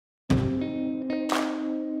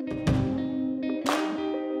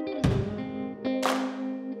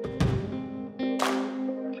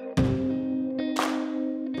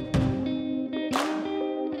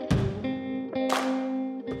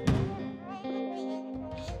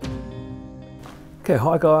Okay,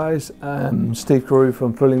 hi guys, Steve Carew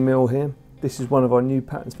from Fulling Mill here. This is one of our new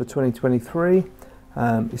patterns for 2023.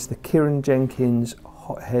 It's the Kieron Jenkins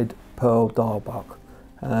Hothead Pearl Diawl Bach.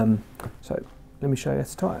 So let me show you how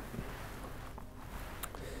to tie it.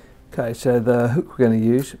 Okay, so the hook we're going to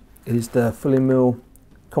use is the Fulling Mill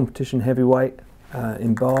Competition Heavyweight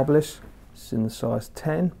in barbless. It's in the size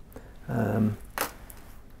 10.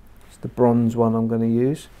 It's the bronze one I'm going to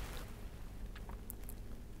use.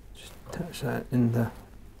 Attach that in the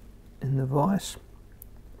vise.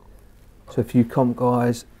 So for you comp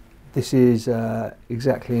guys, this is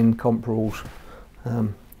exactly in comp rules.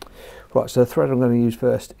 Right, so the thread I'm going to use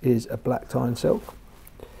first is a black tyne silk.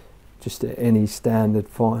 Just any standard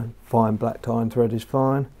fine black tyne thread is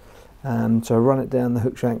fine. So run it down the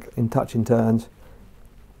hook shank in touching turns.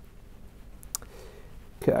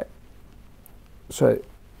 Okay. So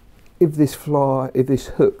if this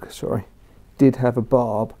hook, did have a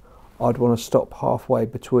barb, I'd want to stop halfway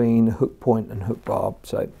between hook point and hook barb,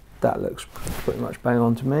 so that looks pretty much bang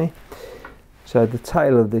on to me. So the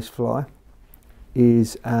tail of this fly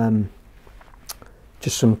is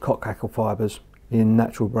just some cockhackle fibres in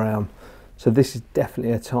natural brown. So this is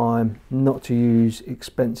definitely a time not to use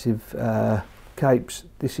expensive capes.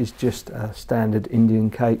 This is just a standard Indian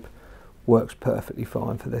cape, works perfectly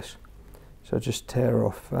fine for this. So just tear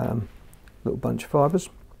off a little bunch of fibres.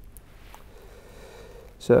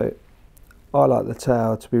 So I like the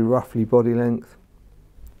tail to be roughly body length,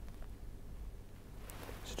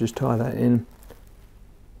 so just tie that in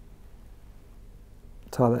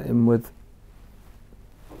with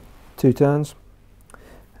 2 turns.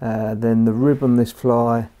 Then the rib on this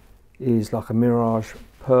fly is like a Mirage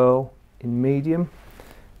Pearl in medium,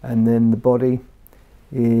 and then the body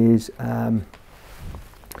is the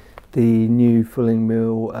new Fulling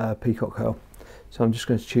Mill Peacock Herl. So I'm just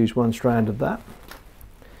going to choose one strand of that.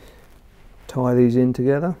 Tie these in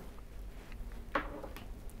together.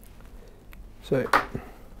 So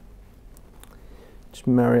just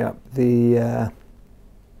marry up the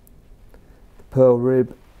pearl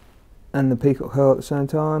rib and the peacock herl at the same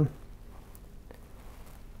time.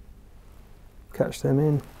 Catch them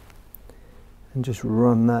in and just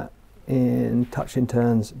run that in touching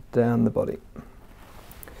turns down the body.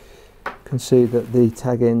 You can see that the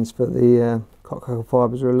tag ends for the cockhackle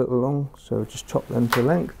fibres are a little long, so just chop them to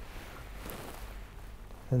length.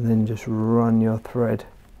 And then just run your thread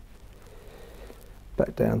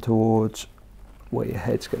back down towards where your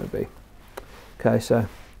head's going to be. Okay, so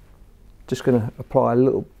just going to apply a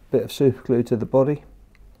little bit of super glue to the body.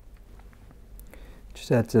 Just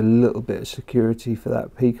adds a little bit of security for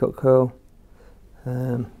that peacock herl.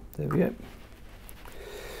 There we go.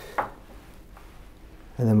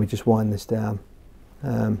 And then we just wind this down.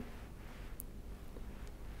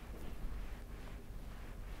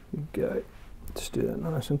 Go. Just do that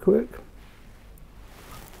nice and quick.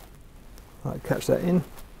 Right, catch that in.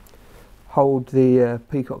 Hold the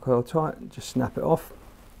peacock herl tight and just snap it off.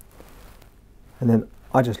 And then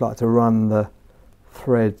I just like to run the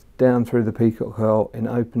thread down through the peacock herl in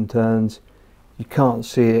open turns. You can't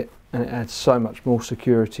see it, and it adds so much more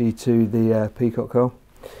security to the peacock herl.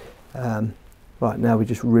 Right, now we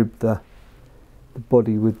just rib the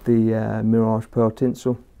body with the Mirage Pearl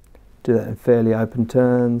tinsel. Do that in fairly open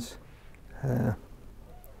turns. There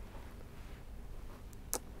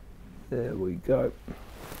we go.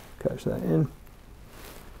 Catch that in.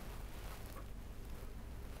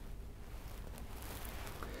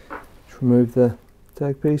 Just remove the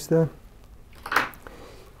tag piece there.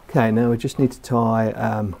 Okay, now we just need to tie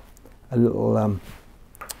a little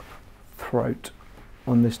throat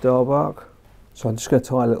on this Diawl Bach. So I'm just going to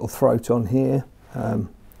tie a little throat on here.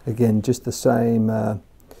 Again, just the same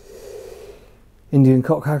Indian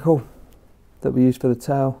cockhackle that we use for the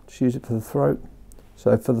tail, just use it for the throat.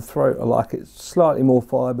 So for the throat, I like it slightly more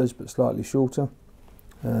fibres but slightly shorter.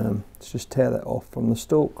 Let's just tear that off from the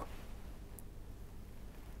stalk.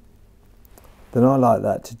 Then I like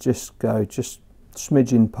that to just go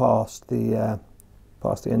smidging past the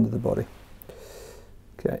end of the body.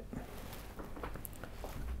 Okay.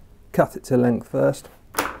 Cut it to length first.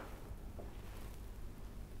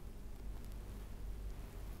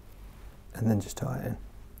 And then just tie it in.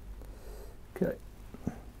 Okay.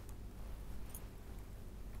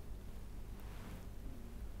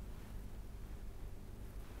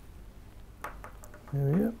 There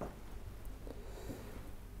we go.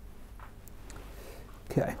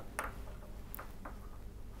 Okay.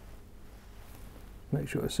 Make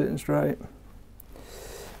sure it's sitting straight.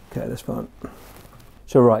 Okay, that's fine.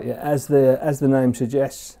 So right, yeah, as the name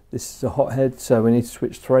suggests, this is a hothead, so we need to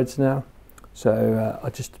switch threads now. So I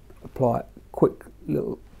just apply a quick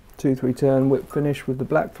little 2-3 turn whip finish with the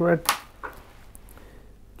black thread.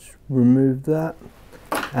 Just remove that,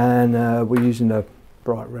 and we're using a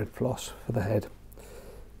bright red floss for the head.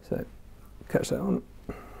 So catch that on.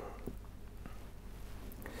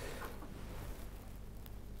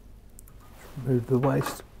 Remove the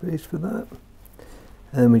waist piece for that,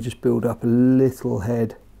 and then we just build up a little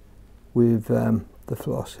head with the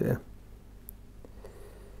floss here.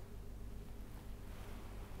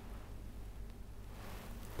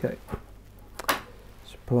 Okay,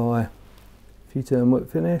 apply a few turn whip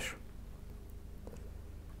finish.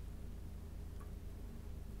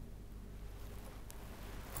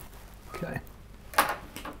 Okay,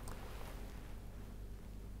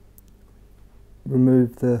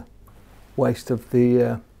 remove the waste of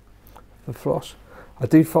the floss. I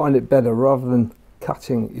do find it better, rather than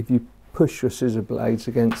cutting, if you push your scissor blades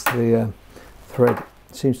against the thread,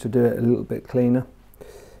 it seems to do it a little bit cleaner.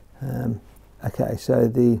 Okay,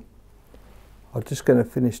 so I'm just going to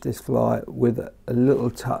finish this fly with a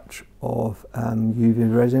little touch of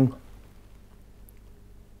UV resin.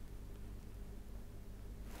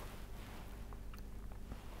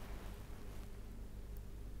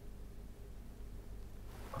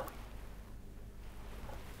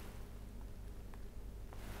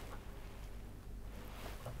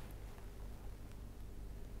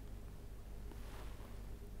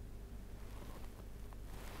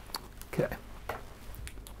 Okay.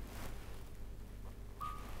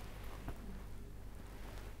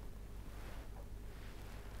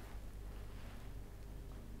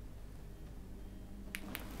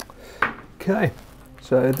 Okay,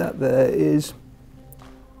 so that there is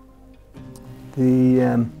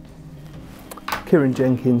the Kieron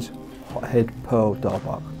Jenkins Hothead Pearl Diawl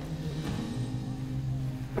Bach.